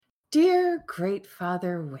Dear Great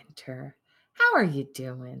Father Winter, how are you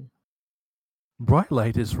doing?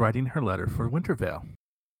 Roylight is writing her letter for Wintervale.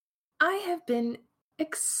 I have been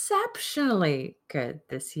exceptionally good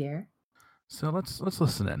this year. So let's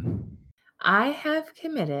listen in. I have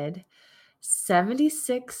committed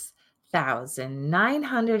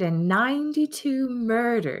 76,992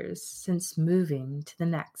 murders since moving to the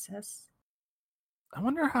Nexus. I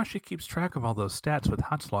wonder how she keeps track of all those stats with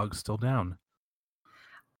Hotslogs still down.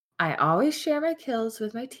 I always share my kills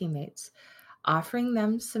with my teammates, offering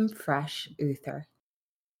them some fresh ether.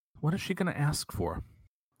 What is she going to ask for?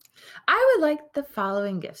 I would like the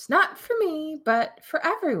following gifts, not for me, but for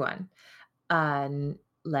everyone. A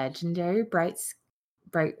legendary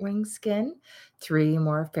Brightwing skin, 3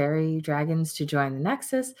 more fairy dragons to join the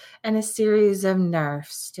Nexus, and a series of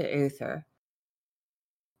nerfs to Uther.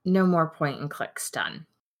 No more point and click stun.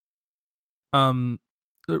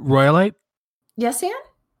 Royalite? Yes, Anne?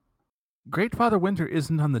 Great Father Winter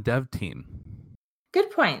isn't on the dev team.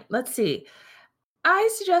 Good point. Let's see. I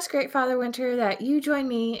suggest, Great Father Winter, that you join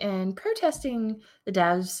me in protesting the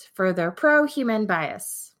devs for their pro-human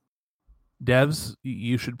bias. Devs,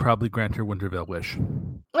 you should probably grant her Wintervale wish.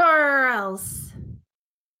 Or else.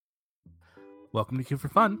 Welcome to Q for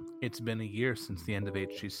Fun. It's been a year since the end of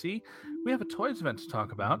HGC. We have a toys event to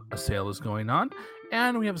talk about, a sale is going on,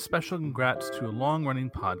 and we have a special congrats to a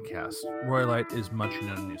long-running podcast. Royalite is munching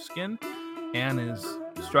on a new skin, Anne is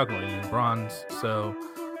struggling in bronze, so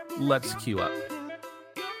let's queue up.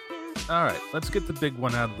 Alright, let's get the big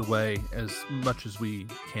one out of the way as much as we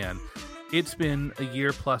can. It's been a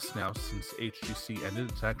year plus now since HGC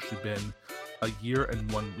ended. It's actually been a year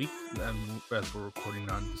and 1 week as we're recording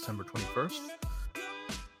on December 21st.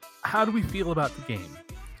 How do we feel about the game?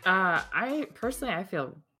 I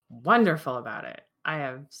feel wonderful about it. I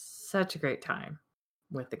have such a great time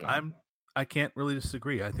with the game. I can't really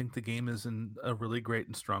disagree. I think the game is in a really great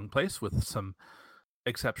and strong place with some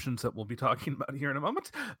exceptions that we'll be talking about here in a moment.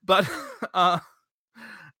 But I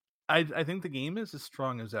think the game is as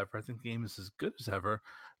strong as ever. I think the game is as good as ever.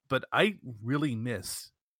 But I really miss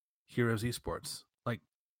Heroes Esports, like,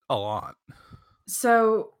 a lot.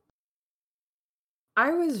 So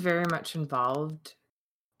I was very much involved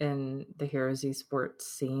in the Heroes Esports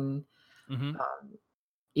scene,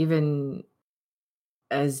 even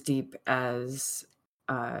as deep as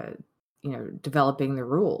developing the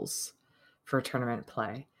rules for tournament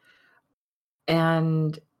play.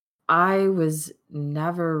 And I was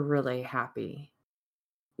never really happy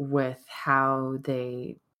with how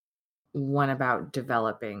they went about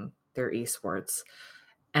developing their esports.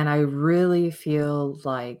 And I really feel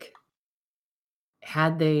like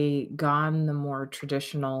had they gone the more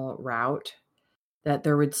traditional route, that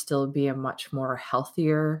there would still be a much more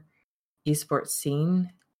healthier esports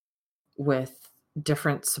scene with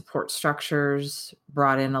different support structures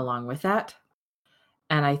brought in along with that.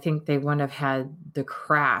 And I think they wouldn't have had the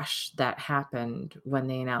crash that happened when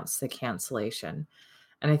they announced the cancellation.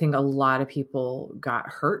 And I think a lot of people got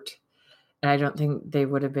hurt. And I don't think they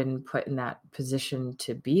would have been put in that position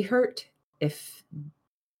to be hurt if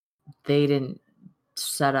they didn't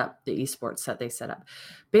set up the esports that they set up.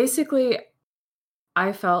 Basically,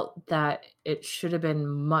 I felt that it should have been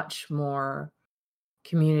much more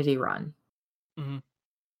community run. Mm-hmm.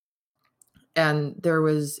 And there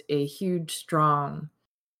was a huge, strong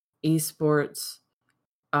esports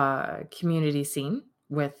community scene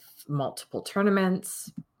with multiple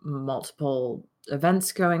tournaments, multiple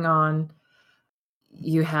events going on.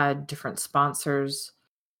 You had different sponsors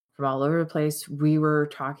from all over the place. We were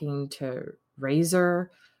talking to Razer.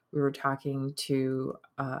 We were talking to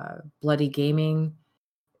Bloody Gaming,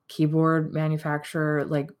 keyboard manufacturer.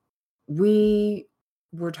 Like, we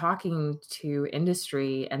were talking to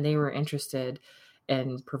industry, and they were interested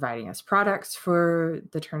in providing us products for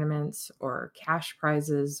the tournaments or cash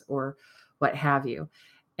prizes or what have you.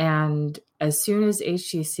 And as soon as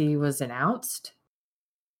HGC was announced,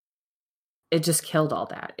 it just killed all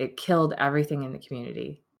that. It killed everything in the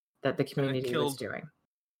community that the community was doing.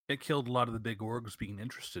 It killed a lot of the big orgs being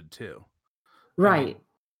interested too. Right. I mean,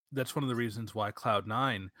 that's one of the reasons why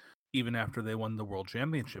Cloud9, even after they won the World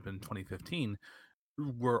Championship in 2015,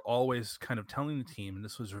 were always kind of telling the team, and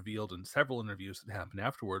this was revealed in several interviews that happened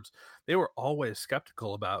afterwards, they were always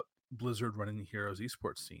skeptical about Blizzard running the Heroes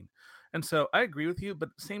esports scene. And so I agree with you, but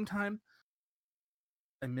at the same time,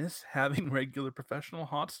 I miss having regular professional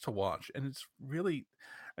HOTS to watch. And it's really,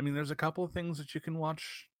 I mean, there's a couple of things that you can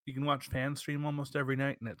watch. You can watch Fan stream almost every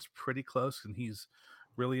night, and it's pretty close, and he's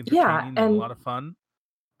really entertaining and a lot of fun.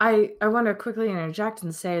 I want to quickly interject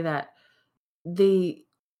and say that the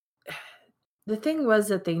thing was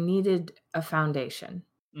that they needed a foundation.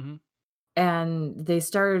 Mm-hmm. And they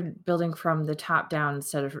started building from the top down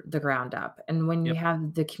instead of the ground up. And when you Yep.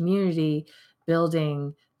 have the community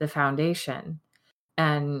building the foundation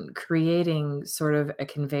and creating sort of a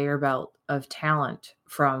conveyor belt of talent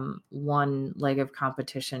from one leg of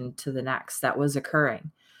competition to the next that was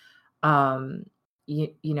occurring,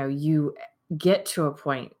 you get to a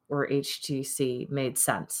point where HTC made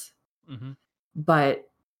sense. Mm-hmm. But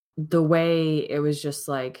the way it was just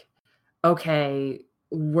like, okay,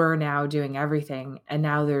 we're now doing everything, and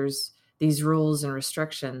now there's these rules and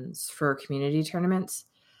restrictions for community tournaments.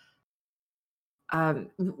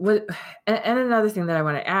 What and another thing that I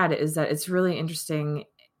want to add is that it's really interesting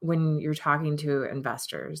when you're talking to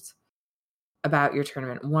investors about your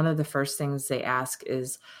tournament. One of the first things they ask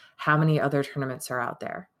is how many other tournaments are out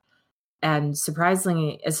there. And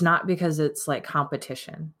surprisingly, it's not because it's like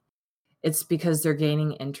competition. It's because they're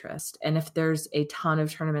gaining interest. And if there's a ton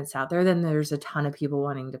of tournaments out there, then there's a ton of people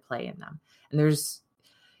wanting to play in them. And there's,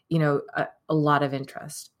 a lot of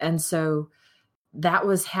interest. And so that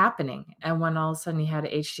was happening. And when all of a sudden you had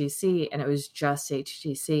HTC and it was just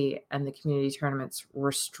HTC and the community tournaments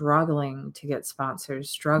were struggling to get sponsors,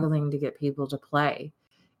 struggling to get people to play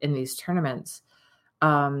in these tournaments,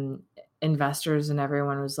 investors and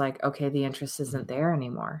everyone was like, okay, the interest isn't there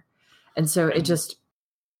anymore. And so it just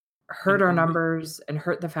hurt our numbers and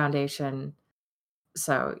hurt the foundation.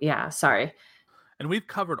 So yeah, sorry. And we've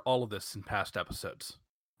covered all of this in past episodes.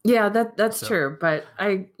 Yeah, that's true. But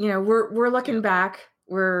we're looking back.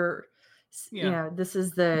 We're this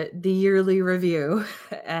is the yearly review,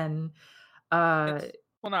 and well,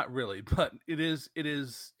 not really, but it is.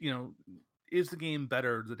 Is the game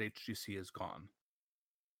better that HTC is gone?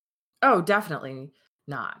 Oh, definitely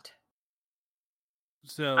not.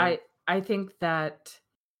 So I think that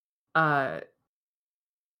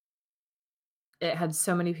it had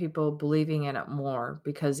so many people believing in it more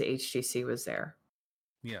because HTC was there.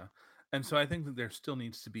 Yeah. And so I think that there still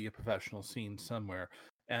needs to be a professional scene somewhere.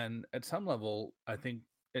 And at some level, I think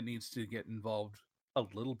it needs to get involved a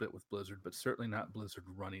little bit with Blizzard, but certainly not Blizzard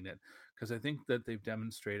running it. Because I think that they've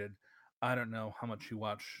demonstrated, I don't know how much you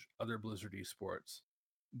watch other Blizzard esports,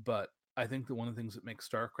 but I think that one of the things that makes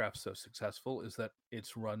StarCraft so successful is that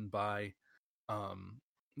it's run by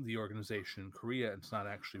the organization in Korea. It's not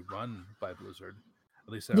actually run by Blizzard.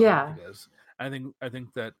 At least I don't think it is. I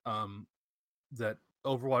think that that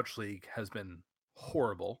Overwatch League has been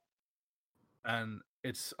horrible and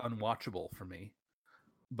it's unwatchable for me,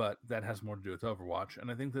 but that has more to do with Overwatch. And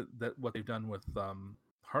I think that what they've done with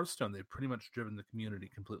Hearthstone, they've pretty much driven the community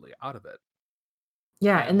completely out of it.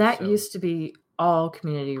 Yeah, and that used to be all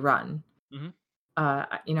community run. Mm-hmm.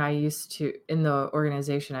 I used to, in the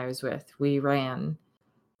organization I was with, we ran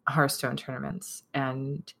Hearthstone tournaments,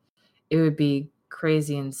 and it would be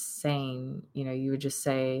crazy insane. You would just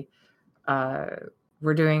say,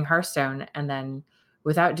 we're doing Hearthstone, and then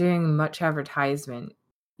without doing much advertisement,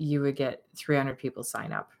 you would get 300 people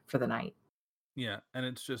sign up for the night. Yeah, and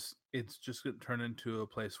it's just going to turn into a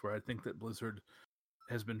place where I think that Blizzard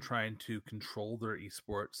has been trying to control their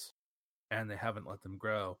esports, and they haven't let them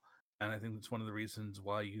grow. And I think that's one of the reasons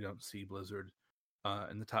why you don't see Blizzard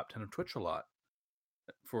in the top 10 of Twitch a lot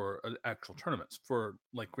for actual tournaments. For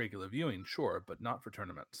like regular viewing, sure, but not for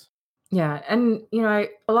tournaments. Yeah, and a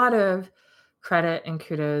lot of credit and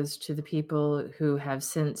kudos to the people who have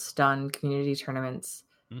since done community tournaments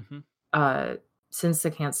since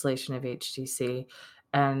the cancellation of HTC.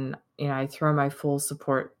 And I throw my full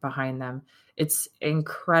support behind them. It's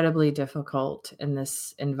incredibly difficult in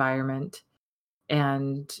this environment,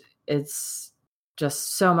 and it's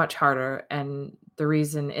just so much harder. And the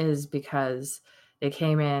reason is because they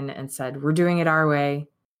came in and said, we're doing it our way.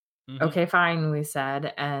 Okay, fine, we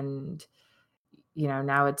said. And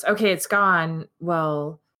now it's okay, it's gone.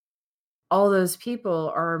 Well, all those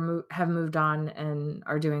people have moved on and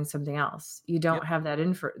are doing something else. You don't have that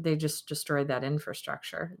they just destroyed that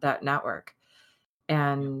infrastructure, that network.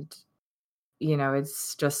 And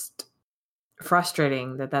it's just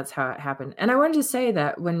frustrating that that's how it happened. And I wanted to say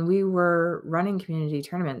that when we were running community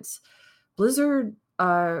tournaments, Blizzard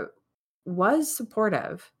was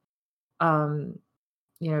supportive.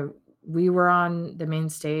 We were on the main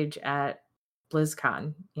stage at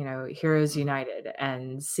BlizzCon, Heroes United,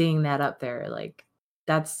 and seeing that up there, like,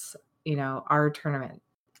 that's, our tournament,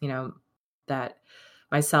 that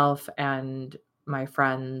myself and my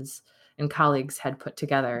friends and colleagues had put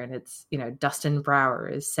together. And it's, Dustin Brower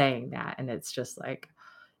is saying that, and it's just like,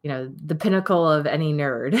 the pinnacle of any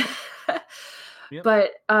nerd.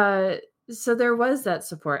 But so there was that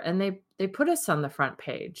support, and they put us on the front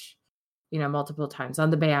page, multiple times on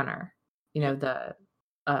the banner, the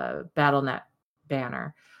BattleNet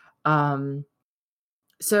banner.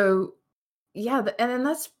 So yeah, and then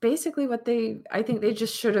that's basically what I think they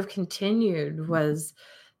just should have continued, was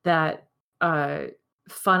that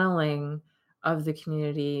funneling of the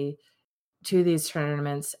community to these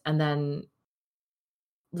tournaments, and then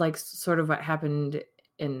like sort of what happened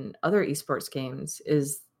in other esports games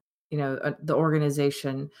is, the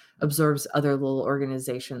organization absorbs other little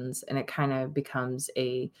organizations, and it kind of becomes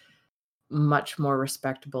a much more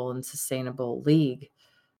respectable and sustainable league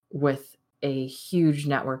with a huge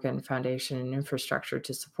network and foundation and infrastructure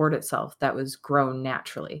to support itself that was grown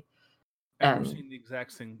naturally. And we're And seeing the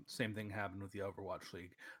exact same thing happen with the Overwatch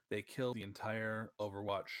League. They killed the entire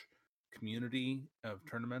Overwatch community of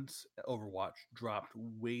tournaments. Overwatch dropped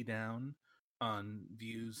way down on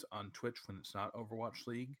views on Twitch when it's not Overwatch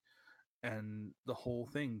League. And the whole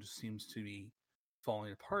thing just seems to be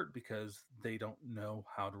falling apart because they don't know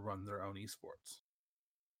how to run their own esports.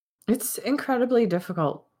 it's incredibly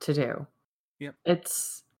difficult to do. Yep.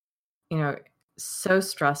 It's, so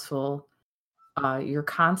stressful. You're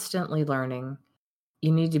constantly learning.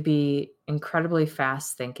 You need to be incredibly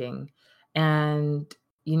fast thinking, and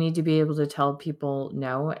you need to be able to tell people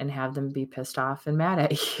no and have them be pissed off and mad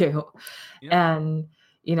at you. Yep. And,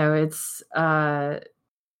 it's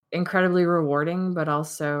incredibly rewarding, but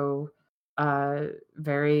also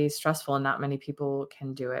very stressful, and not many people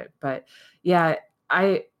can do it. But yeah,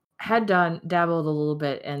 I had dabbled a little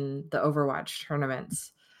bit in the Overwatch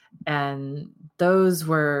tournaments, and those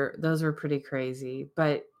were pretty crazy.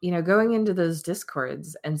 But going into those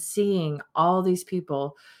discords and seeing all these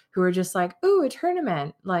people who are just like, "Ooh, a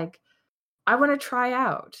tournament, like I want to try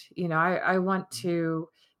out, I want to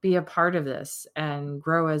be a part of this and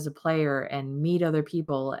grow as a player and meet other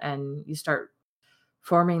people." And you start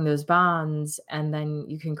forming those bonds, and then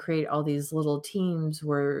you can create all these little teams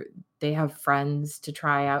where they have friends to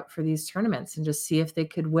try out for these tournaments and just see if they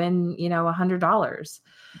could win, $100.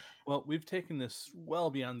 Well, we've taken this well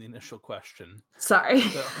beyond the initial question. Sorry.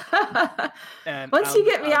 So, and once you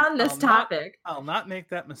get me on this topic, I'll not make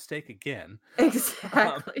that mistake again.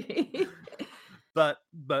 Exactly. But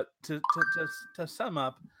to sum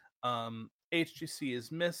up, HGC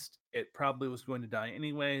is missed. It probably was going to die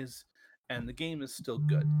anyways, and the game is still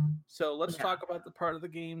good. So let's talk about the part of the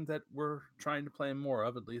game that we're trying to play more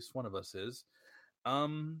of. At least one of us is.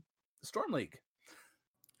 Storm League.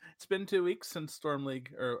 It's been 2 weeks since Storm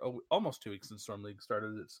League, or almost 2 weeks since Storm League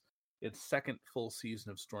started its second full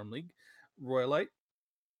season of Storm League. Royalite.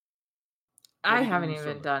 I haven't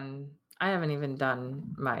even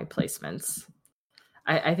done my placements.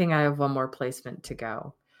 I think I have one more placement to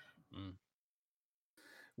go.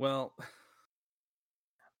 Well,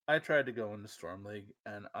 I tried to go into Storm League,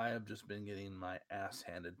 and I have just been getting my ass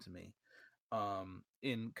handed to me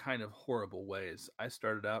in kind of horrible ways. I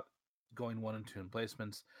started out going 1 and 2 in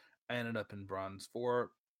placements. I ended up in Bronze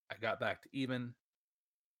 4. I got back to even,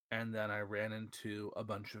 and then I ran into a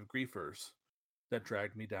bunch of griefers that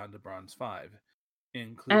dragged me down to Bronze 5,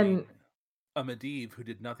 including a Medivh who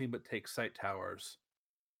did nothing but take sight towers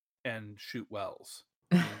and shoot wells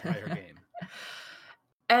the entire game.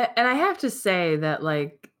 And I have to say that,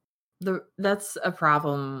 like, that's a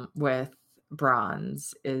problem with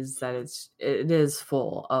Bronze, is that it is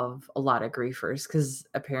full of a lot of griefers, because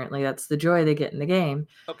apparently that's the joy they get in the game.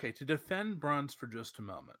 Okay, to defend Bronze for just a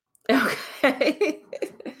moment. Okay.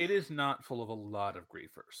 It is not full of a lot of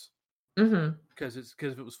griefers. Mm-hmm. Because if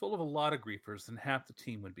it was full of a lot of griefers, then half the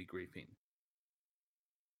team would be griefing.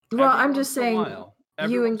 Well, I'm just saying,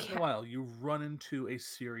 every once in a while, you run into a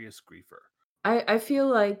serious griefer. I feel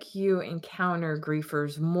like you encounter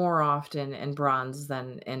griefers more often in Bronze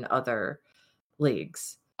than in other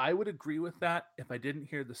leagues. I would agree with that if I didn't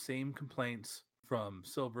hear the same complaints from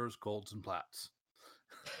Silvers, Golds, and Plats.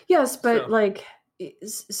 Yes, but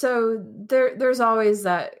so there's always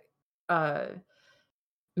that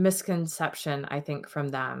misconception, I think, from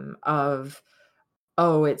them of,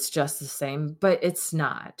 oh, it's just the same, but it's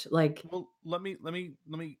not. Like, well, let me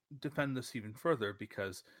defend this even further,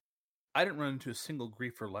 because I didn't run into a single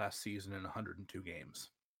griefer last season in 102 games.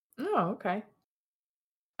 Oh, okay.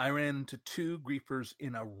 I ran into 2 griefers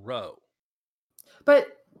in a row.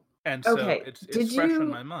 And so it's fresh on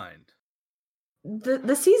my mind.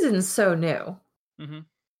 The season's so new. Mm-hmm.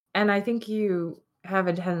 And I think you have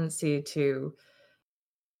a tendency to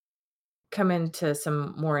come into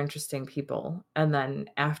some more interesting people. And then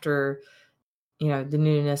after, the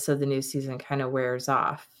newness of the new season kind of wears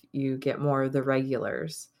off, you get more of the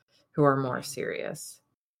regulars who are more serious.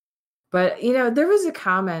 But, there was a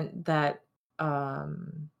comment that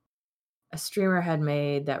a streamer had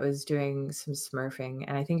made that was doing some smurfing,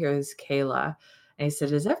 and I think it was Kayla, And he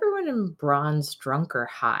said, "Is everyone in bronze drunk or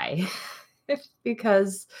high?"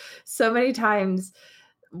 Because so many times,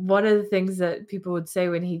 one of the things that people would say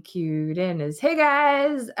when he queued in is, "Hey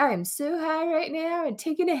guys, I'm so high right now and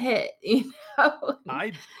taking a hit," you know?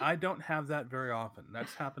 I don't have that very often.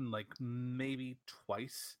 That's happened like maybe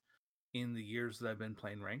twice in the years that I've been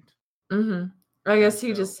playing ranked. Mhm. I And guess he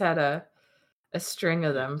so just had a string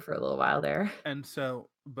of yeah. them for a little while there. And so,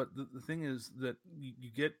 but the thing is that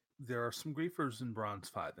you get, there are some griefers in Bronze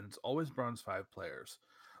 5, and it's always Bronze 5 players.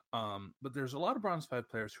 But there's a lot of Bronze 5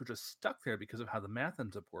 players who are just stuck there because of how the math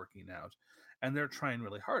ends up working out. And they're trying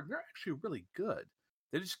really hard. They're actually really good.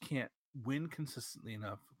 They just can't win consistently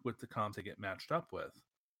enough with the comps they get matched up with.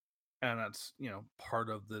 And that's, part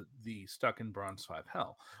of the stuck in Bronze 5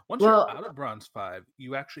 hell. Once you're Well, out of Bronze 5,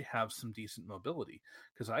 you actually have some decent mobility,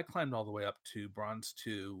 because I climbed all the way up to Bronze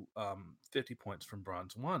 2, 50 points from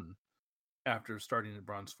Bronze 1 after starting at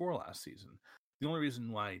Bronze 4 last season. The only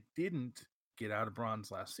reason why I didn't get out of Bronze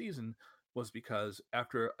last season was because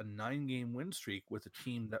after a 9-game win streak with a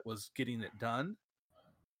team that was getting it done,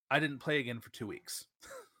 I didn't play again for 2 weeks.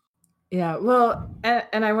 yeah, well,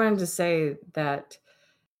 and I wanted to say that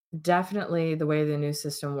definitely the way the new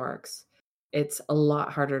system works, it's a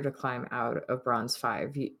lot harder to climb out of Bronze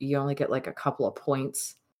 5. You only get, like, a couple of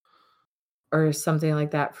points or something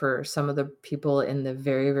like that for some of the people in the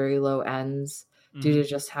very, very low ends due Mm-hmm. to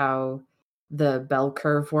just how the bell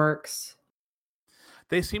curve works.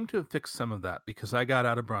 They seem to have fixed some of that, because I got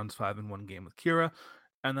out of Bronze 5 in one game with Kira,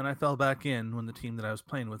 and then I fell back in when the team that I was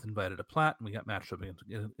playing with invited a Plat, and we got matched up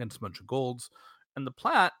against a bunch of Golds. And the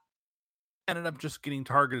Plat ended up just getting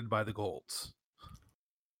targeted by the Golds.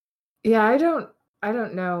 Yeah, I don't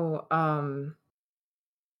know,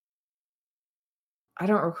 I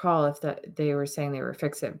don't recall if that they were saying they were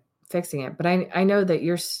fixing it, but I know that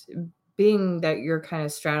being that you're kind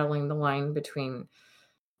of straddling the line between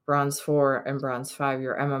Bronze 4 and Bronze 5,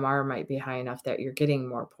 your MMR might be high enough that you're getting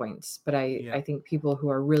more points, but Yeah. I think people who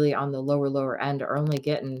are really on the lower end are only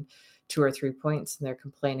getting 2 or 3 points, and they're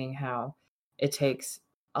complaining how it takes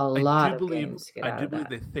a I lot do of believe games to get I out do of believe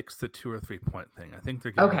that. they fixed the 2 or 3 point thing. I think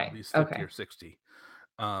they're getting at Okay, least 50 okay. or 60.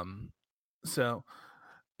 Um, so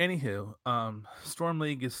anywho, Storm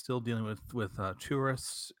League is still dealing with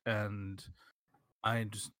tourists, and I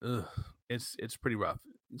just it's pretty rough.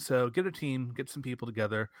 So get a team, get some people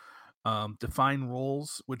together, define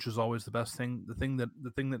roles, which is always the best thing. The thing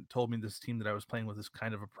that told me this team that I was playing with is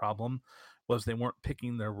kind of a problem was they weren't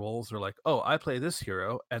picking their roles. They're like, oh, I play this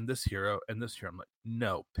hero and this hero and this hero. I'm like,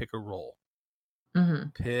 no, pick a role.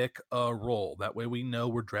 Mhm. Pick a role. That way we know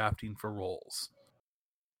we're drafting for roles.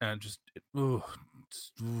 And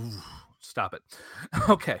stop it.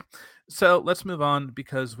 Okay, so let's move on,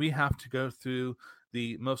 because we have to go through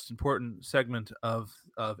the most important segment of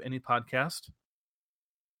any podcast.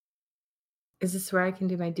 Is this where I can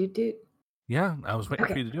do my doot doot? Yeah, I was waiting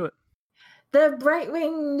for Okay. you to do it. The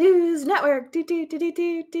Brightwing News Network. Doot doot doot doot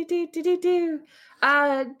doot doot doot doot doot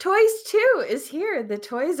doot. Toys 2 is here. The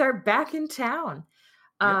toys are back in town.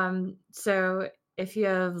 Yep. So if you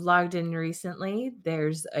have logged in recently,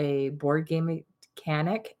 there's a board game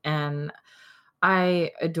mechanic, and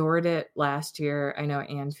I adored it last year. I know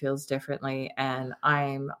Anne feels differently, and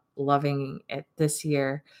I'm loving it this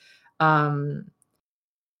year. Um,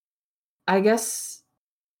 I guess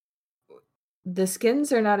the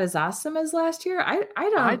skins are not as awesome as last year. I I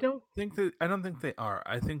don't. don't think that I don't think they are.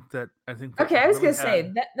 I think that Okay, we I was really gonna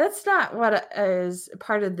had. say that's not what is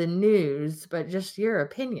part of the news, but just your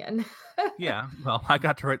opinion. Yeah, well, I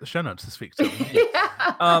got to write the show notes this week, so thank you.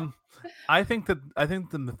 Yeah. Um, I think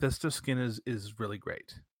the Mephisto skin is really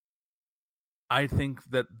great. I think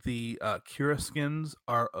that the Kira skins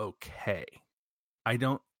are okay. I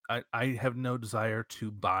don't. I have no desire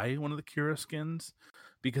to buy one of the Kira skins,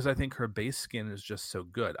 because I think her base skin is just so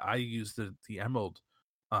good. I use the Emerald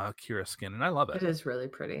Kira skin, and I love it. It is really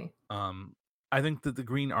pretty. Um, I think that the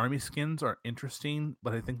Green Army skins are interesting,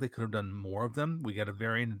 but I think they could have done more of them. We got a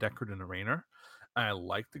Varian, a Deckard, and a Rainer. I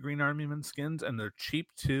like the Green Armyman skins, and they're cheap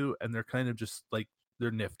too, and they're kind of just like,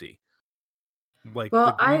 they're nifty. Like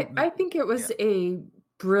the Well, green, I think it yeah. was a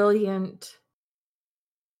brilliant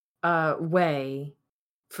way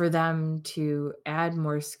for them to add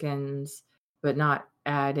more skins, but not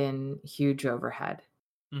add in huge overhead.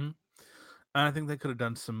 Mhm. And I think they could have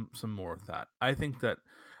done some more with that. I think that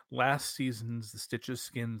last season's the Stitches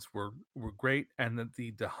skins were great, and that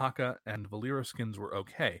the Dahaka and Valera skins were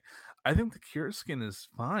okay. I think the Kira skin is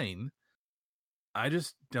fine. I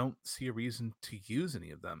just don't see a reason to use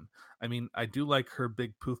any of them. I mean, I do like her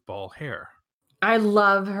big poof ball hair. I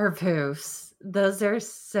love her poofs. Those are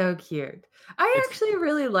so cute. I It's actually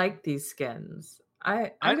really like these skins.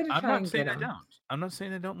 I'm gonna I'm try not and saying get I them. don't. I'm not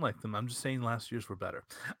saying I don't like them. I'm just saying last year's were better.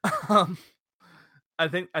 um, I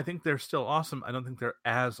think they're still awesome. I don't think they're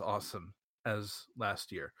as awesome as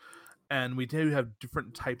last year. And we do have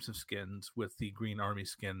different types of skins with the Green Army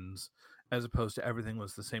skins, as opposed to everything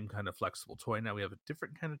was the same kind of flexible toy. Now we have a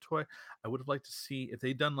different kind of toy. I would have liked to see if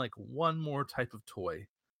they'd done like one more type of toy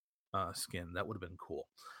skin. That would have been cool.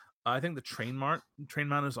 I think the train mount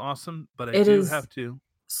is awesome, but I It do is have to.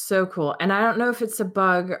 so cool, and I don't know if it's a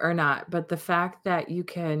bug or not, but the fact that you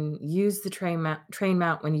can use the train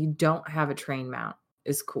mount when you don't have a train mount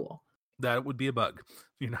is cool. That would be a bug.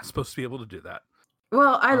 You're not supposed to be able to do that.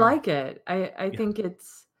 Well, I Um, like it. I yeah. think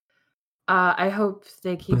it's I hope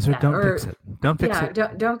they keep Blizzard, that. don't fix Or it. Don't fix yeah,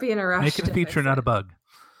 it. don't be in a rush Make it a to feature, fix not a it. bug.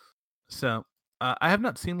 So I have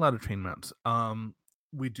not seen a lot of train mounts.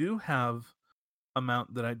 We do have a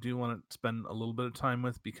mount that I do want to spend a little bit of time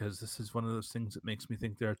with because this is one of those things that makes me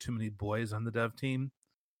think there are too many boys on the dev team.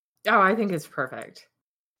 Oh, I think it's perfect.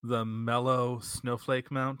 The mellow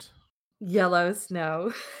snowflake mount. Yellow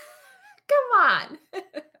snow. Come on.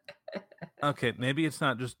 Okay, maybe it's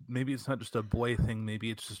not just a boy thing. Maybe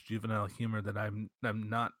it's just juvenile humor that I'm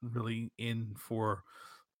not really in for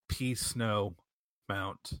pea snow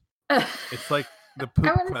mount. It's like the I poop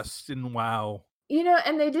want to, quest in WoW.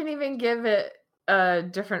 and they didn't even give it a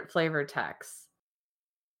different flavor text.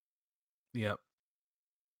 Yep.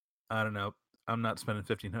 I don't know. I'm not spending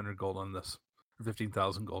 1,500 gold on this. Or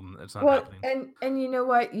 15,000 gold. It's not Well, happening. and you know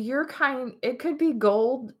what? It could be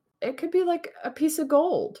gold. It could be like a piece of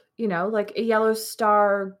gold, like a yellow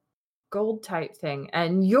star gold type thing.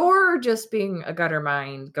 And you're just being a gutter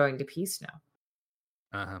mind going to pea snow.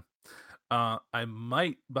 I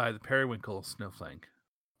might buy the periwinkle snowflake.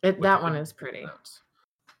 That one is pretty.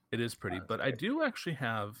 It is pretty, but I do actually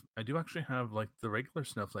have like the regular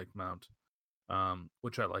snowflake mount,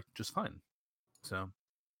 which I like just fine. So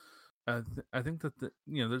I think that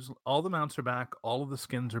there's all the mounts are back, all of the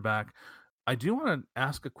skins are back. I do want to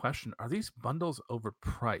ask a question: are these bundles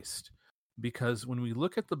overpriced? Because when we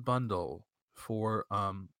look at the bundle for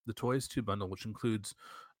the Toys 2 bundle, which includes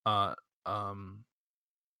uh, um,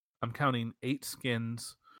 I'm counting 8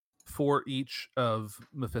 skins, 4 each of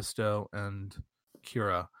Mephisto and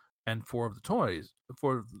Kira, and 4 of the toys,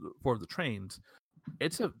 4 of the trains.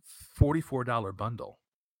 It's a $44 bundle.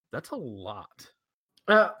 That's a lot.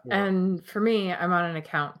 And for me, I'm on an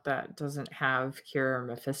account that doesn't have Kira or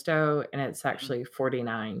Mephisto, and it's actually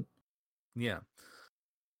 $49. Yeah.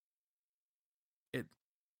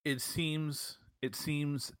 It seems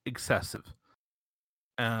excessive.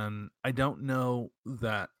 And I don't know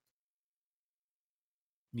that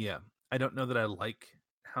I don't know that I like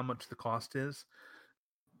how much the cost is.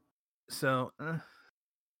 So,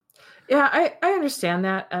 Yeah, I understand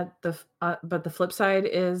that but the flip side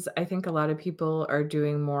is I think a lot of people are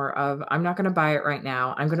doing more of I'm not going to buy it right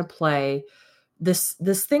now. I'm going to play this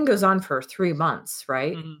thing goes on for 3 months,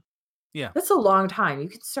 right? mm-hmm. Yeah. That's a long time. You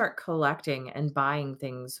can start collecting and buying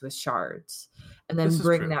things with shards and then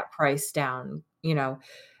bring that price down,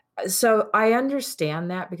 So I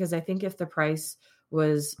understand that because I think if the price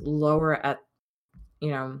was lower at,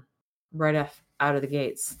 right out of the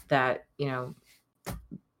gates that,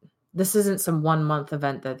 this isn't some 1-month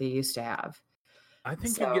event that they used to have. I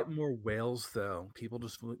think So you'd get more whales, though. People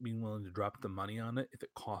just being willing to drop the money on it if it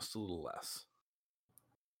costs a little less.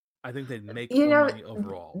 I think they'd make more money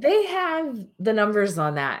overall. they have the numbers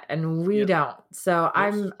on that, and we don't. So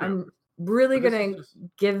I'm really going to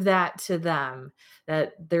give that to them.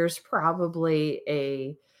 That there's probably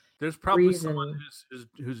someone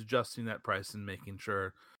who's adjusting that price and making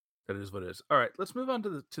sure that it is what it is. All right, let's move on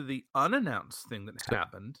to the unannounced thing that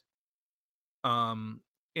happened.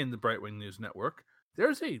 In the Brightwing News Network,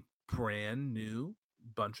 there's a brand new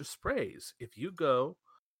bunch of sprays. If you go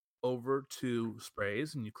over to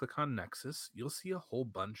sprays and you click on Nexus, you'll see a whole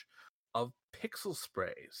bunch of pixel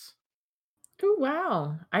sprays. Oh,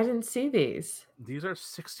 wow. I didn't see these. These are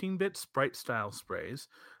 16-bit sprite style sprays.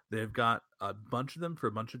 They've got a bunch of them for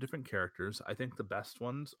a bunch of different characters. I think the best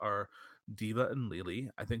ones are Diva and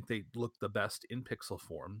Lily. I think they look the best in pixel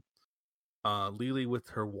form. Lily with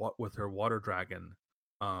her water dragon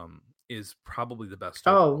is probably the best.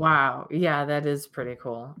 Oh, wow. Yeah, that is pretty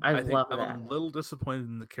cool. I love I'm that. a little disappointed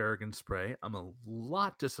in the Kerrigan spray. I'm a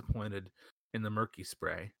lot disappointed in the Murky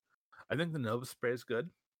spray. I think the Nova spray is good.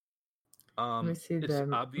 Let me see It's the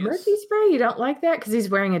obvious. Murky spray. You don't like that because he's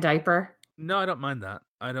wearing a diaper? No, I don't mind that.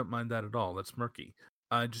 I don't mind that at all. That's Murky.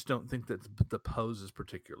 I just don't think that the pose is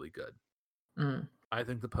particularly good. I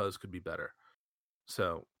think the pose could be better.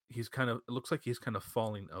 So it looks like he's kind of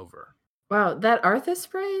falling over. Wow, that Arthas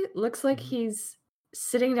spray looks like he's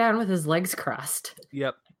sitting down with his legs crossed.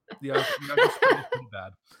 Yep. The other spray is pretty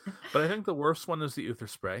bad. But I think the worst one is the Uther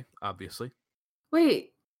spray, obviously.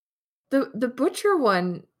 Wait, the butcher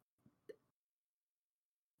one,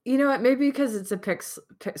 you know what? Maybe because it's so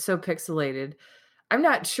pixelated. I'm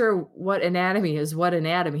not sure what anatomy is what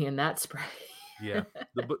anatomy in that spray. Yeah.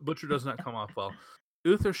 The butcher does not come off well.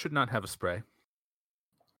 Uther should not have a spray.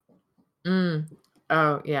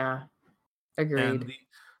 Oh, yeah. Agreed. And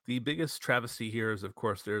the biggest travesty here is, of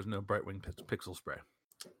course, there is no Brightwing pixel spray.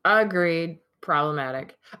 Agreed.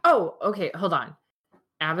 Problematic. Oh, okay. Hold on.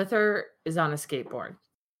 Abathur is on a skateboard.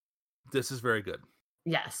 This is very good.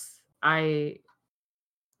 Yes. I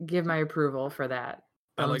give my approval for that.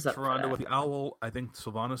 I like Ferranda with the owl. I think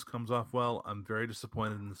Sylvanas comes off well. I'm very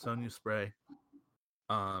disappointed in the Sonya spray.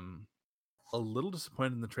 A little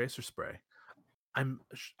disappointed in the Tracer spray. I'm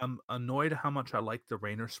annoyed how much I like the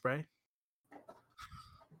Rainer spray.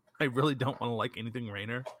 I really don't want to like anything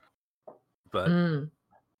Rainer, but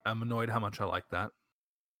I'm annoyed how much I like that.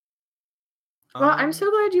 Well, I'm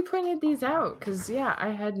so glad you pointed these out because, yeah, I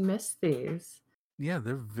had missed these. Yeah,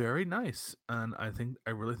 they're very nice, and I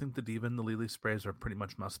really think the Diva and the Lily sprays are pretty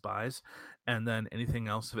much must buys. And then anything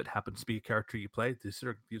else, if it happens to be a character you play, these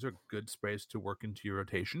are good sprays to work into your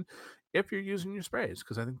rotation if you're using your sprays,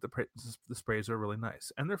 because I think the sprays are really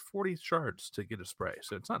nice, and they're 40 shards to get a spray,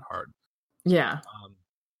 so it's not hard. Yeah.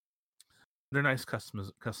 They're nice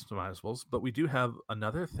customizables, but we do have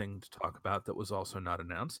another thing to talk about that was also not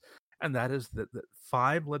announced, and that is that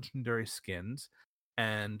 5 legendary skins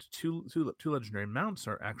and two legendary mounts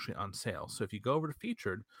are actually on sale. So if you go over to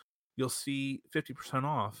featured, you'll see 50%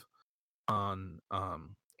 off on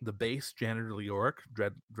the base Janitor Leoric,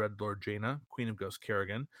 Dreadlord Jaina, Queen of Ghost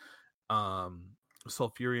Kerrigan,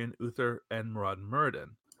 Sulfurion Uther, and Maraudin Muradin.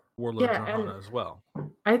 Warlord Johanna as well.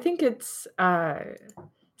 I think it's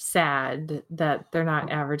sad that they're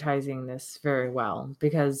not advertising this very well,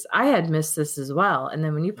 because I had missed this as well. And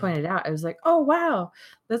then when you pointed out, I was like, oh, wow,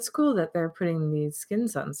 that's cool that they're putting these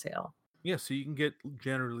skins on sale. Yeah, so you can get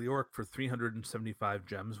Janitor Leoric for 375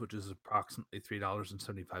 gems, which is approximately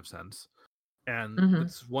 $3.75. And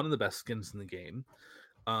it's one of the best skins in the game.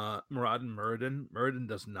 Maraudin Muradin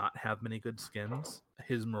does not have many good skins.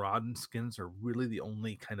 His Maraudin skins are really the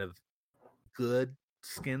only kind of good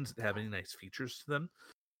skins that have any nice features to them.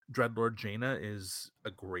 Dreadlord Jaina is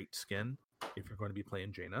a great skin if you're going to be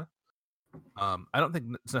playing Jaina. I don't think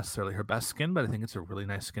it's necessarily her best skin, but I think it's a really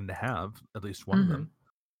nice skin to have, at least one of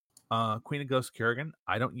them. Queen of Ghost Kerrigan,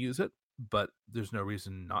 I don't use it, but there's no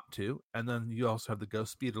reason not to. And then you also have the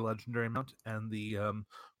Ghost Speeder Legendary Mount and the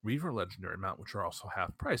Reaver Legendary Mount, which are also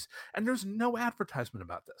half price. And there's no advertisement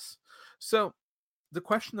about this. So the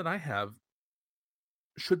question that I have,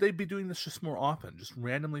 should they be doing this just more often, just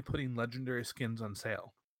randomly putting legendary skins on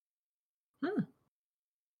sale?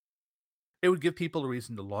 It would give people a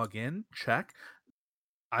reason to log in, check.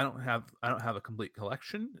 I don't have a complete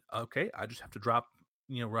collection. Okay, I just have to drop,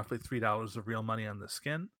 roughly $3 of real money on the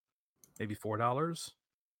skin, maybe $4.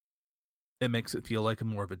 It makes it feel like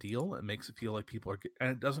more of a deal. It makes it feel like people are, and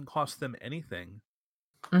it doesn't cost them anything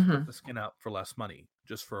to put the skin out for less money,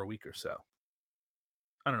 just for a week or so.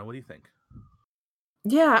 I don't know. What do you think?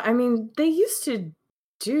 Yeah, I mean, they used to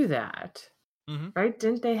do that, right?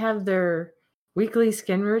 Didn't they have their weekly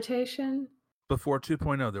skin rotation? Before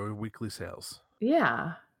 2.0, there were weekly sales.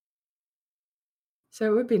 Yeah. So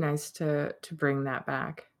it would be nice to bring that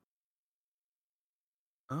back.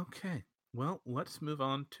 Okay. Well, let's move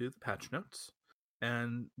on to the patch notes.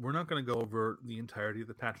 And we're not going to go over the entirety of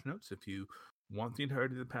the patch notes. If you want the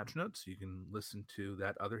entirety of the patch notes, you can listen to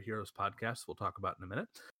that Other Heroes podcast we'll talk about in a minute.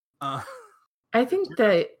 I think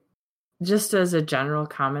that, just as a general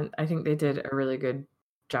comment, I think they did a really good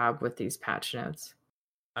job with these patch notes.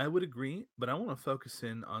 I would agree, but I want to focus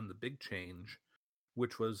in on the big change,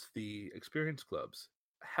 which was the experience globes.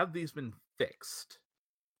 Have these been fixed?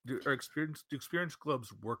 Do experience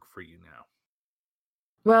globes work for you now?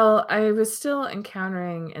 Well, I was still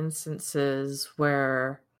encountering instances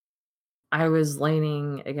where I was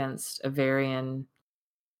laning against a Varian,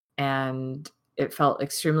 and it felt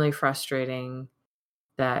extremely frustrating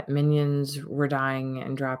that minions were dying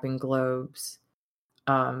and dropping globes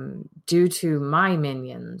due to my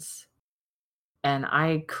minions, and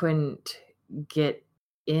I couldn't get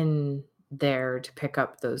in there to pick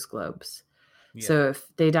up those globes. Yeah. So if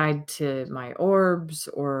they died to my orbs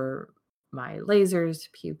or my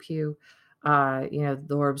lasers, pew pew, the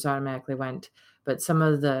orbs automatically went. But some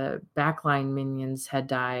of the backline minions had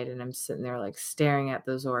died, and I'm sitting there like staring at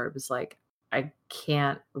those orbs like I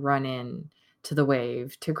can't run in to the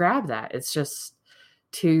wave to grab that. It's just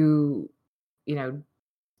too,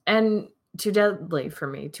 and too deadly for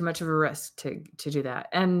me, too much of a risk to do that.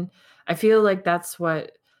 And I feel like that's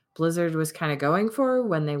what Blizzard was kind of going for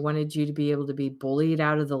when they wanted you to be able to be bullied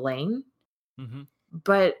out of the lane. Mm-hmm.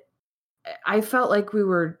 But I felt like we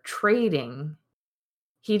were trading.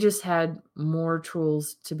 He just had more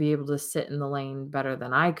tools to be able to sit in the lane better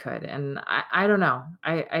than I could. And I don't know.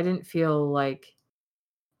 I didn't feel like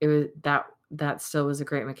it was that still was a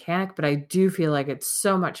great mechanic, but I do feel like it's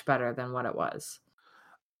so much better than what it was.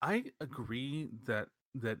 I agree that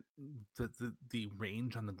the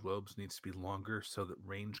range on the globes needs to be longer so that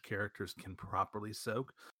range characters can properly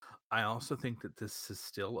soak. I also think that this has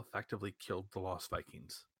still effectively killed the Lost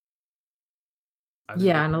Vikings. I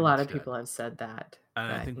think they're Yeah, and a pretty lot much of dead. people have said that,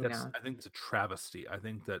 And but, I think it's a travesty. I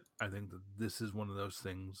think that this is one of those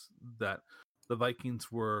things that the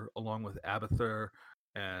Vikings were, along with Abathur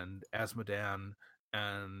and Asmodan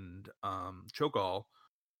and Cho'Gall,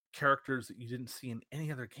 characters that you didn't see in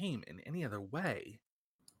any other game in any other way.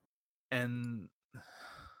 And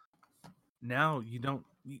now you don't,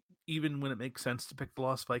 even when it makes sense to pick the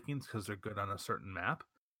Lost Vikings because they're good on a certain map,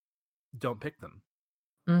 don't pick them.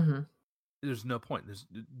 Mhm. There's no point.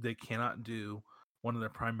 They cannot do one of their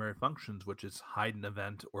primary functions, which is hide an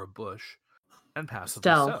event or a bush and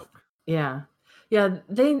passively Stealth. soak. Yeah. Yeah,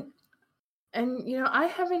 I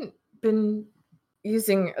haven't been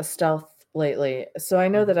using a stealth lately, so I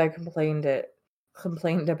know Mm-hmm. that I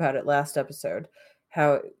complained about it last episode,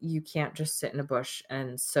 how you can't just sit in a bush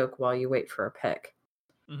and soak while you wait for a pick.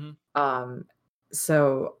 Mm-hmm.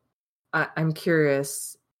 So I'm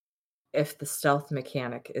curious if the stealth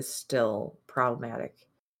mechanic is still problematic.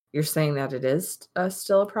 You're saying that it is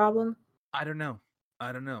still a problem? I don't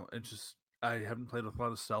know. It's just I haven't played with a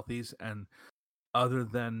lot of stealthies, and other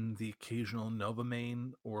than the occasional Nova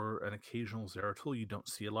main or an occasional Zeratul, you don't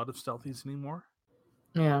see a lot of stealthies anymore.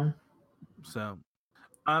 Yeah. So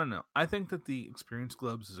I don't know. I think that the experience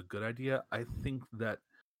globes is a good idea. I think that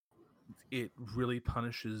it really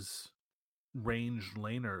punishes ranged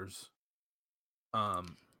laners.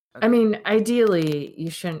 I mean, ideally, you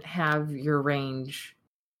shouldn't have your range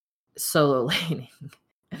solo laning,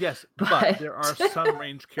 Yes, but but there are some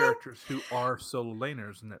range characters who are solo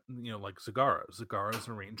laners, and that, like Zagara. Zagara is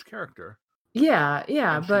a range character, yeah,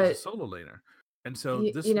 and she's a but solo laner, and so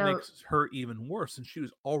you, you this know, makes her even worse, and she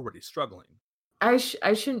was already struggling. I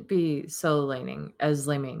shouldn't be solo laning as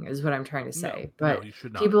laming is what I'm trying to No, say, no, but you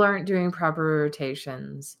should not. people aren't doing proper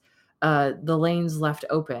rotations. The lanes left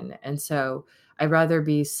open, and so I'd rather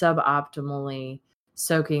be suboptimally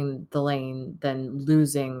soaking the lane than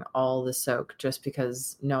losing all the soak just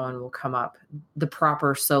because no one will come up. The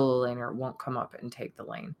proper solo laner won't come up and take the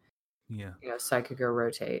lane. Yeah. So I could go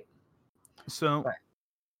rotate. So But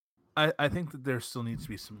I think that there still needs to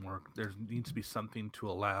be some work. There needs to be something to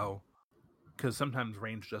allow, because sometimes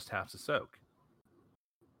range just has to soak.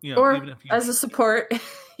 Even or if you as a support,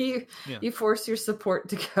 you yeah, you force your support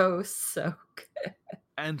to go soak.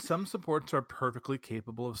 and some supports are perfectly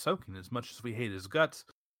capable of soaking. As much as we hate his guts,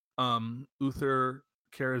 Uther,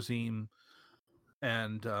 Karazim,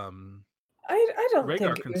 and I don't Rhaegar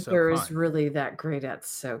think can soak Uther is fine. really that great at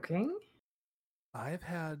soaking. I've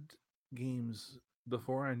had games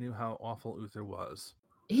before I knew how awful Uther was.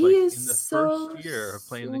 He Like is in the first so year of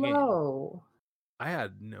playing the game, slow. I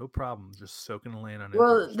had no problem just soaking a lane on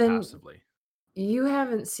Uther Well, just then passively. you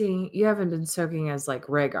haven't been soaking as like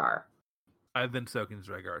Rhaegar. I've been soaking as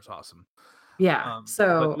Rhaegar. It's awesome. Yeah.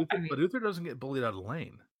 But So, Uther, but Uther doesn't get bullied out of the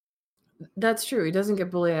lane. that's true. He doesn't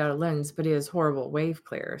get bullied out of lanes, but he has horrible wave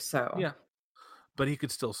clear. So, Yeah, but he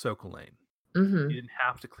could still soak a lane. hmm He didn't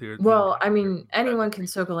have to clear. He didn't well, have I to clear mean, the anyone can creep.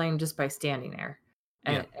 soak a lane just by standing there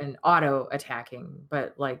Yeah, and auto attacking.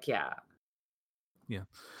 But like, yeah. yeah.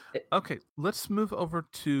 It- Okay, let's move over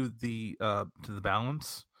to the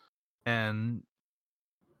balance. And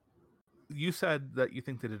you said that you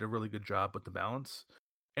think they did a really good job with the balance.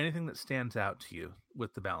 Anything that stands out to you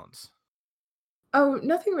with the balance? oh,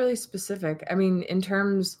 nothing really specific. I mean, in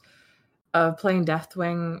terms of playing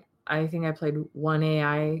Deathwing, I think I played one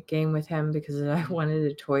AI game with him because I Mm-hmm. wanted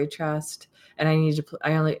a toy chest and I needed to.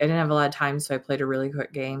 I didn't have a lot of time, so I played a really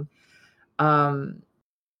quick game. Um,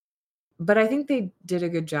 but I think they did a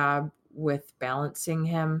good job with balancing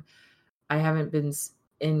him. I haven't been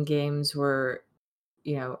in games where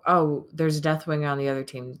oh, there's a Deathwing on the other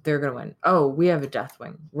team, they're gonna win. Oh, we have a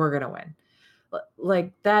Deathwing, we're gonna win.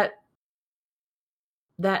 Like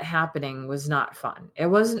that happening was not fun. It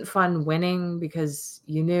wasn't fun winning because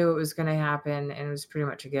you knew it was going to happen and it was pretty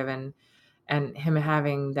much a given. And him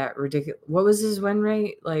having that ridiculous, what was his win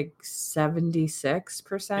rate? Like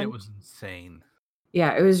It 76%? was insane.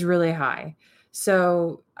 Yeah, it was really high.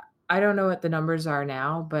 So I don't know what the numbers are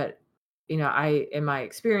now, but in my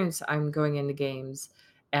experience, I'm going into games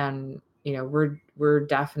and, we're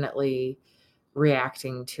definitely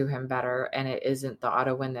reacting to him better, and it isn't the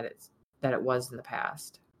auto win that it was in the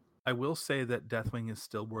past. I will say that Deathwing is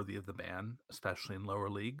still worthy of the ban, especially in lower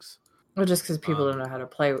leagues. Well, just because people don't know how to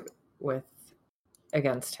play with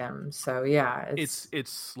against him. So yeah, It's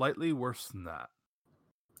slightly worse than that.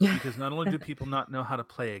 yeah. Because not only do people not know how to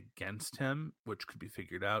play against him, which could be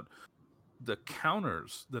figured out, the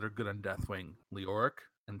counters that are good on Deathwing, Leoric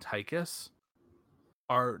and Tychus,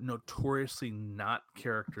 are notoriously not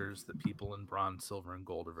characters that people in Bronze, Silver, and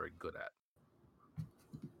Gold are very good at.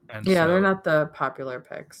 And Yeah, so, they're not the popular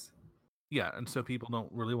picks. yeah, and so people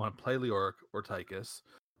don't really want to play Leoric or Tychus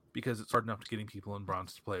because it's hard enough to getting people in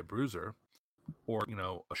Bronze to play a Bruiser or,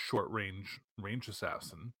 a short range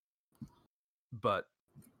assassin. But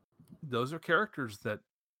those are characters that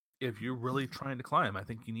if you're really trying to climb, I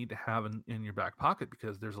think you need to have in your back pocket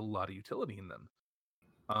because there's a lot of utility in them.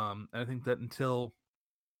 And I think that until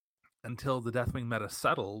the Deathwing meta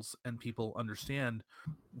settles and people understand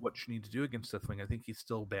what you need to do against Deathwing, I think he's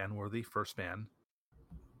still ban worthy, first ban.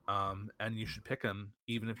 And you should pick him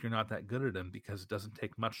even if you're not that good at him, because it doesn't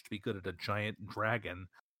take much to be good at a giant dragon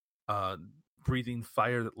breathing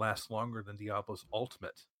fire that lasts longer than Diablo's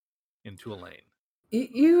ultimate into a lane.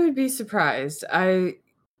 You would be surprised.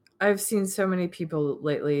 I've seen so many people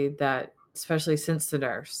lately that, especially since the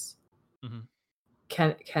nerfs,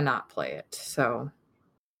 cannot play it. So,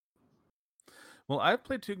 well, I've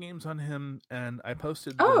played 2 games on him, and I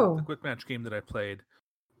posted Oh. the quick match game that I played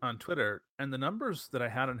on Twitter, and the numbers that I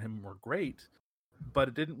had on him were great, but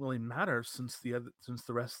it didn't really matter since the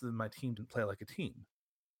rest of my team didn't play like a team.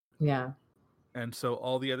 yeah. And so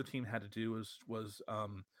all the other team had to do was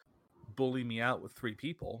bully me out with 3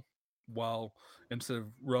 people, while instead of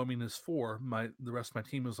roaming as 4, the rest of my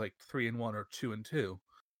team was like 3-1 or 2-2.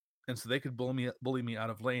 And so they could bully me out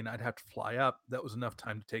of lane. I'd have to fly up. That was enough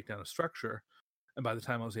time to take down a structure. And by the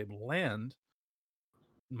time I was able to land,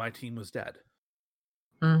 my team was dead.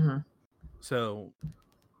 Mm-hmm. So,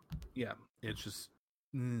 yeah, it's just...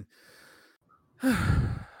 we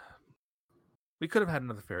could have had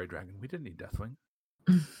another fairy dragon. We didn't need Deathwing.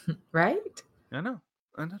 Right? I know.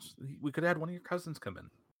 And we could have had one of your cousins come in.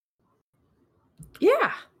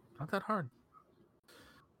 Yeah. Not that hard.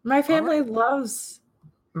 My family loves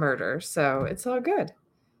murder, so it's all good.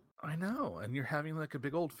 I know. And you're having like a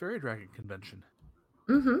big old fairy dragon convention.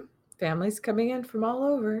 Mm-hmm. Families coming in from all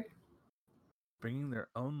over. Bringing their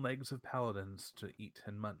own legs of paladins to eat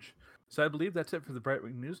and munch. So I believe that's it for the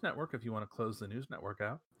Brightwing News Network, if you want to close the news network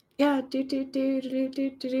out. Yeah, do.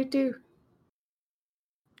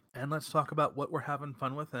 And let's talk about what we're having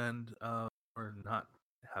fun with and we're not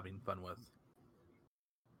having fun with.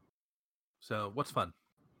 So what's fun?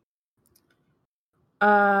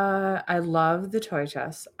 I love the toy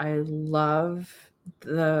chest. I love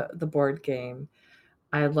the board game.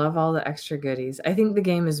 I love all the extra goodies. I think the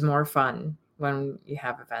game is more fun when you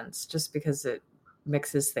have events, just because it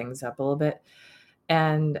mixes things up a little bit.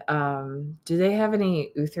 And do they have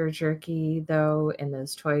any Uther jerky though in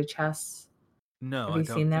those toy chests? No, Have you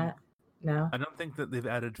seen that? No. I don't think that they've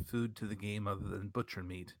added food to the game other than butcher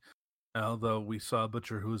meat. Although we saw a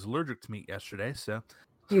butcher who was allergic to meat yesterday, so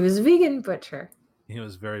He was a vegan butcher. he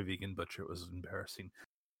was very vegan butcher. It was embarrassing.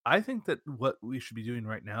 I think that what we should be doing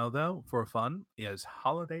right now, though, for fun, is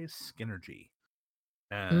holiday Skinergy.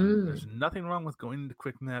 And there's nothing wrong with going into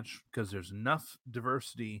quick match because there's enough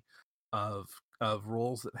diversity of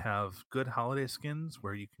roles that have good holiday skins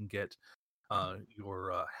where you can get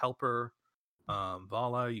your helper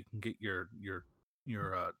Vala, you can get your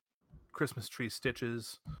Christmas tree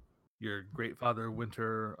Stitches, your Great Father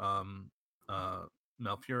Winter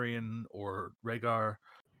Malfurion or Rhaegar,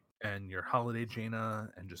 and your holiday Jaina,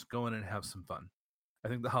 and just go in and have some fun. I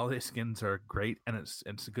think the holiday skins are great, and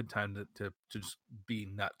it's a good time to just be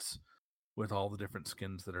nuts with all the different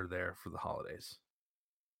skins that are there for the holidays.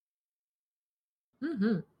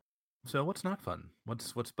 Mm-hmm. So what's not fun?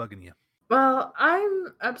 What's bugging you? Well,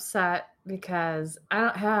 I'm upset because I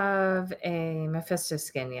don't have a Mephisto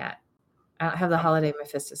skin yet. I don't have the holiday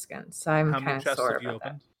Mephisto skin, so I'm kind of sore about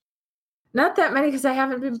that. Not that many, because I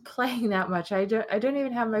haven't been playing that much. I don't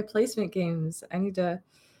even have my placement games. I need to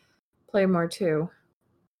play more too.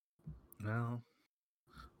 No.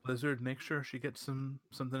 Blizzard, make sure she gets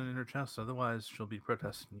something in her chest, otherwise she'll be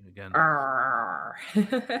protesting you again.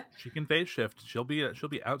 She can phase shift. She'll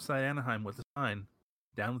be outside Anaheim with a sign,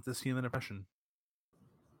 "Down with this human oppression."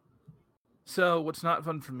 So what's not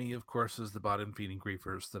fun for me, of course, is the bottom feeding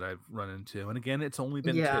griefers that I've run into. And again, it's only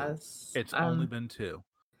been 2. It's only been 2.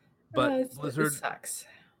 But Blizzard sucks.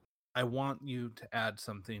 I want you to add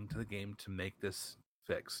something to the game to make this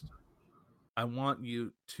fixed. I want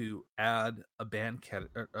you to add a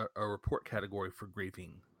a report category for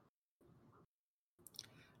griefing.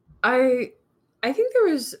 I think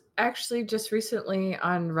there was actually just recently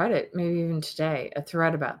on Reddit, maybe even today, a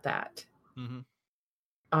thread about that.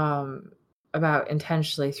 About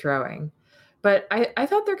intentionally throwing. But I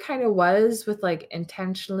thought there kind of was with like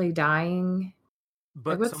intentionally dying.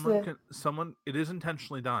 But Like, someone it is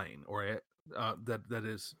intentionally dying, or that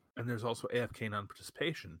is, and there's also AFK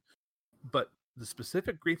non-participation. But the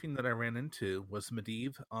specific griefing that I ran into was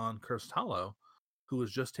Medivh on Cursed Hollow, who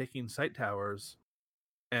was just taking sight towers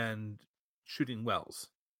and shooting wells.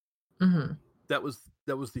 Mm-hmm. That was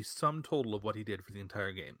the sum total of what he did for the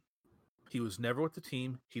entire game. He was never with the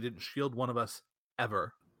team. He didn't shield one of us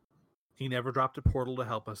ever. He never dropped a portal to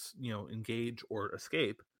help us, engage or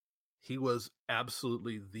escape. He was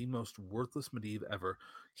absolutely the most worthless Medivh ever.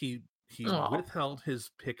 He withheld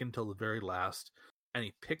his pick until the very last, and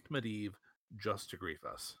he picked Medivh just to grief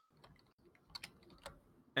us.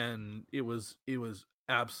 And it was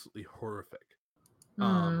absolutely horrific.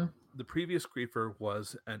 The previous griefer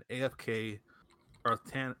was an AFK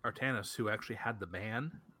Artanis who actually had the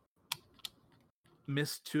ban,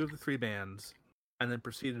 missed 2 of the 3 bans, and then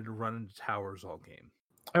proceeded to run into towers all game.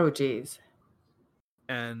 Oh, geez.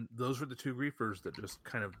 And those were the 2 griefers that just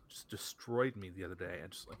kind of just destroyed me the other day.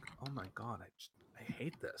 And just like, oh my god, I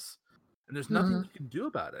hate this. And there's nothing you can do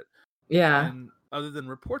about it. Yeah. And other than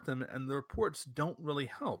report them, and the reports don't really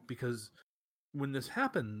help, because when this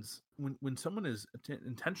happens, when someone is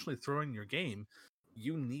intentionally throwing your game,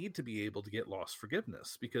 you need to be able to get lost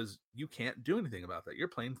forgiveness, because you can't do anything about that. You're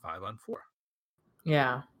playing 5-on-4.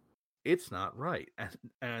 Yeah. It's not right.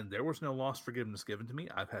 And there was no lost forgiveness given to me.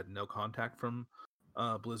 I've had no contact from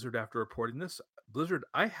Blizzard after reporting this. Blizzard,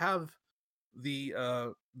 I have the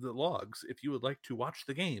logs if you would like to watch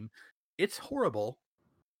the game. It's horrible.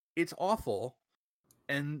 It's awful.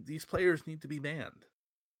 And these players need to be banned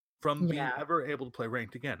from being ever able to play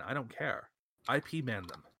ranked again. I don't care. IP ban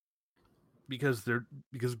them. Because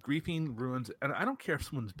griefing ruins, and I don't care if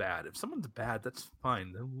someone's bad. If someone's bad, that's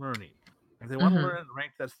fine. They're learning. If they want to learn in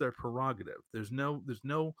ranked, that's their prerogative. There's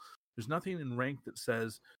nothing in ranked that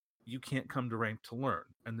says you can't come to ranked to learn.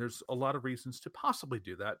 And there's a lot of reasons to possibly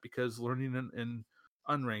do that, because learning in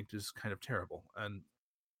unranked is kind of terrible. And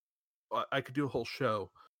I could do a whole show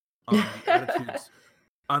on the attitudes,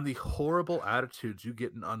 on the horrible attitudes you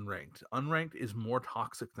get in unranked. Unranked is more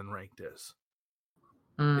toxic than ranked is.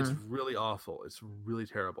 It's really awful. It's really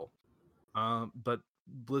terrible. But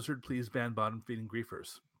Blizzard, please ban bottom feeding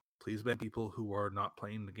griefers. Please ban people who are not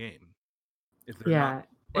playing the game. If they're not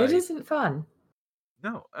it isn't fun.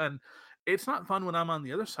 No, and it's not fun when I'm on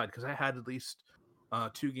the other side, because I had at least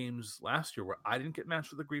 2 games last year where I didn't get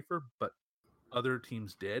matched with a griefer, but other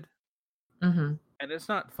teams did. And it's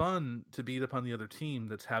not fun to beat up on the other team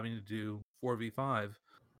that's having to do 4v5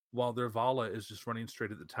 while their Vala is just running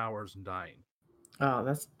straight at the towers and dying.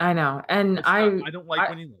 Oh, I know. And I don't like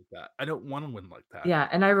winning like that. I don't want to win like that. Yeah,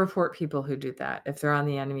 and I report people who do that if they're on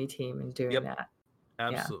the enemy team and doing that.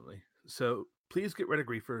 Absolutely. Yeah. So please get rid of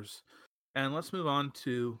griefers. And let's move on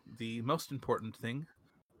to the most important thing.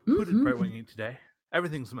 Who did Brightwing eat today?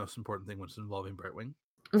 Everything's the most important thing when it's involving Brightwing.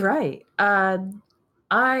 Right.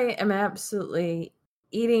 I am absolutely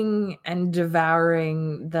eating and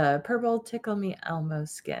devouring the purple Tickle Me Elmo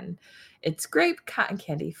skin. It's grape cotton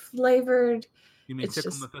candy flavored. You mean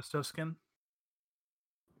Tickle Mephisto skin?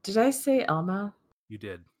 Did I say Elmo? You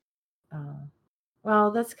did. Oh.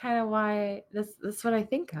 Well, that's kind of why that's what I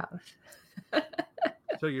think of.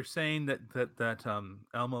 So you're saying that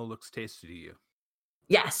Elmo looks tasty to you?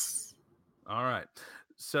 Yes. All right.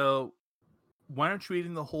 So why aren't you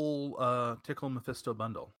eating the whole Tickle Mephisto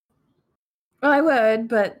bundle? Well, I would,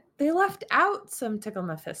 but they left out some Tickle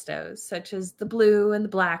Mephistos, such as the blue and the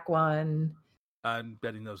black one. I'm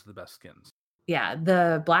betting those are the best skins. Yeah,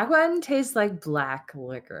 the black one tastes like black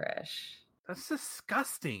licorice. That's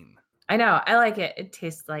disgusting. I know. I like it. It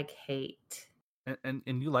tastes like hate. And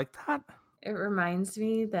you like that? It reminds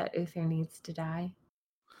me that Uther needs to die.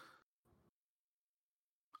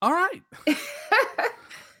 All right.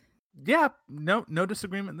 Yeah, no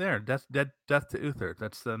disagreement there. Death to Uther.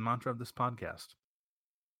 That's the mantra of this podcast.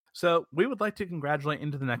 So we would like to congratulate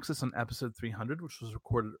Into the Nexus on episode 300, which was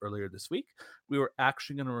recorded earlier this week. We were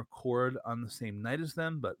actually going to record on the same night as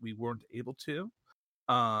them, but we weren't able to.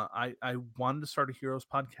 I wanted to start a Heroes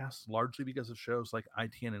podcast largely because of shows like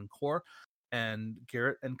ITN and Core, and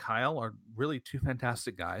Garrett and Kyle are really 2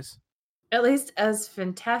 fantastic guys. At least as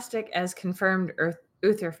fantastic as confirmed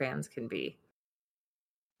Uther fans can be.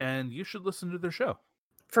 And you should listen to their show.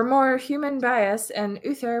 for more human bias and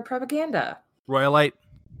Uther propaganda. Royalite.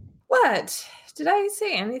 What? Did I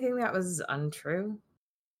say anything that was untrue?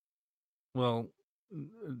 Well,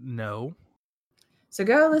 no. So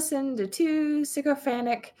go listen to two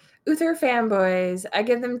sycophantic Uther fanboys. I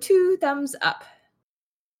give them 2 thumbs up.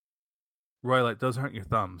 Royalite, those aren't your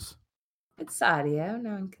thumbs. It's audio.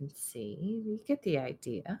 No one can see. You get the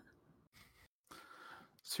idea.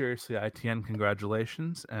 Seriously, ITN,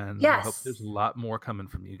 congratulations. And Yes. I hope there's a lot more coming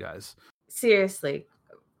from you guys. Seriously.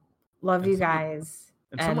 Love you guys.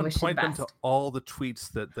 And someone point them to all the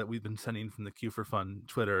tweets that we've been sending from the Q for Fun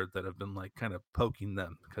Twitter that have been like kind of poking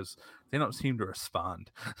them because they don't seem to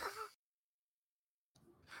respond.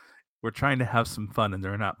 We're trying to have some fun and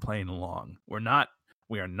they're not playing along. We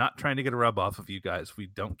are not trying to get a rub off of you guys. We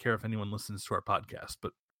don't care if anyone listens to our podcast,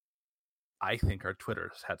 but I think our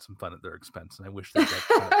Twitter has had some fun at their expense, and I wish they'd like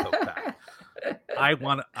kind of poke back. I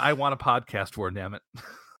want a podcast war, damn it.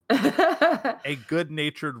 A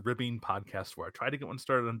good-natured ribbing podcast war. I tried to get one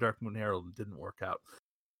started on Dark Moon Herald and didn't work out.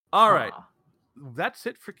 All right. That's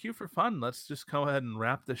it for Q for Fun. Let's just go ahead and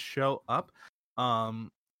wrap this show up.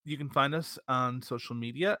 You can find us on social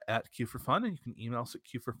media at Q for Fun, and you can email us at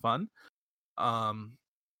QForFun.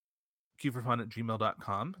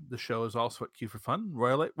 QForFun@gmail.com. The show is also at Q for Fun.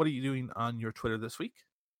 Royalite, what are you doing on your Twitter this week?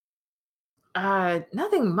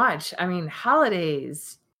 Nothing much. I mean,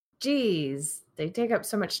 holidays. Geez, they take up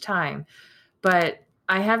so much time. But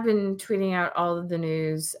I have been tweeting out all of the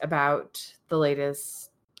news about the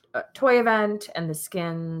latest toy event and the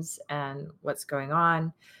skins and what's going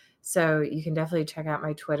on. So you can definitely check out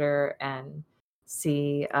my Twitter and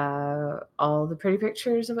see all the pretty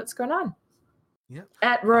pictures of what's going on. Yep.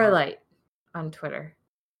 At Royalite on Twitter.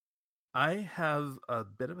 I have a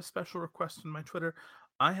bit of a special request on my Twitter.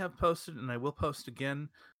 I have posted, and I will post again,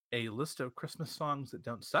 a list of Christmas songs that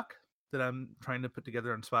don't suck that I'm trying to put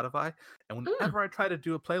together on Spotify. And whenever I try to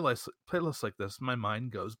do a playlist like this, my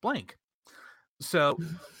mind goes blank. So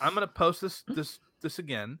I'm going to post this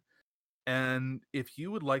again. And if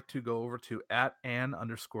you would like to go over to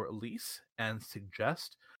 @Ann_Elise and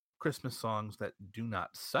suggest Christmas songs that do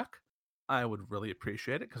not suck, I would really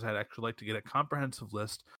appreciate it because I'd actually like to get a comprehensive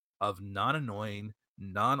list of non-annoying,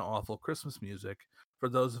 non-awful Christmas music for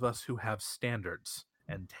those of us who have standards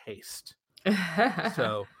and taste.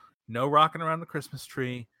 So, no rocking around the Christmas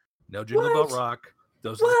tree, no Jingle Bell Rock.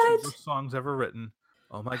 Those are the 2 worst songs ever written.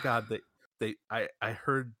 Oh my God, I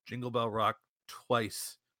heard Jingle Bell Rock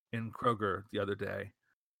twice in Kroger the other day,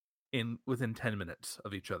 within 10 minutes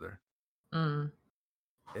of each other.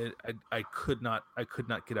 I could not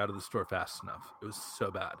get out of the store fast enough. It was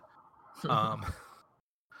so bad.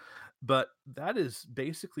 But that is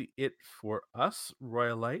basically it for us,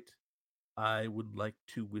 Royalite. I would like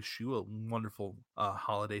to wish you a wonderful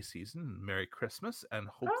holiday season, Merry Christmas, and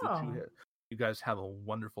hope that you guys have a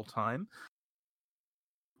wonderful time.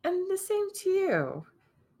 And the same to you.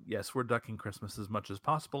 Yes, we're ducking Christmas as much as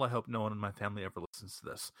possible. I hope no one in my family ever listens to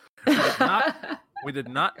this. We did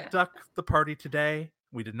not duck the party today.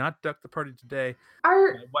 My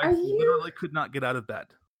wife literally could not get out of bed.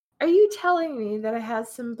 Are you telling me that I have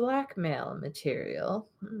some blackmail material?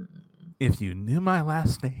 If you knew my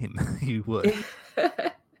last name, you would.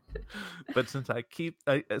 But since I keep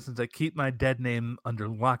my dead name under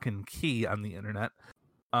lock and key on the internet,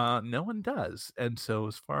 no one does. And so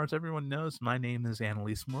as far as everyone knows, my name is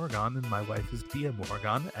Annalise Morgan and my wife is Dia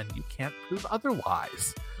Morgan, and you can't prove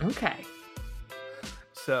otherwise. Okay.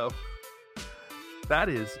 So that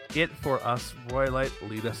is it for us. Royalite,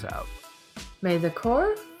 lead us out. May the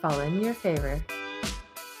core fall in your favor.